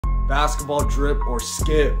basketball drip, or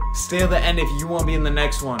skip. Stay to the end if you want to be in the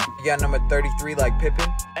next one. You got number 33 like Pippen.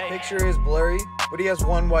 Picture is blurry, but he has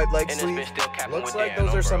one white leg sleeve. Looks like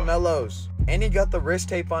those are some mellows. And he got the wrist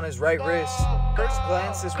tape on his right wrist. First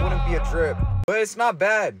glance, this wouldn't be a drip, but it's not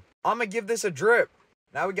bad. I'ma give this a drip.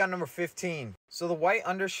 Now we got number 15. So the white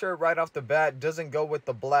undershirt right off the bat doesn't go with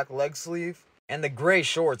the black leg sleeve, and the gray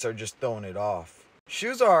shorts are just throwing it off.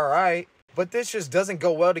 Shoes are alright, but this just doesn't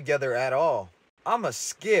go well together at all. I'ma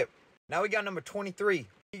skip. Now we got number 23.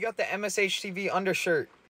 He got the MSHTV undershirt.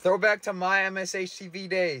 Throwback to my MSHTV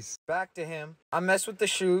days. Back to him. I messed with the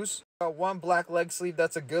shoes. Got one black leg sleeve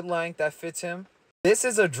that's a good length that fits him. This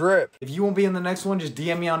is a drip. If you want to be in the next one, just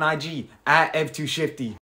DM me on IG at Ev2Shifty.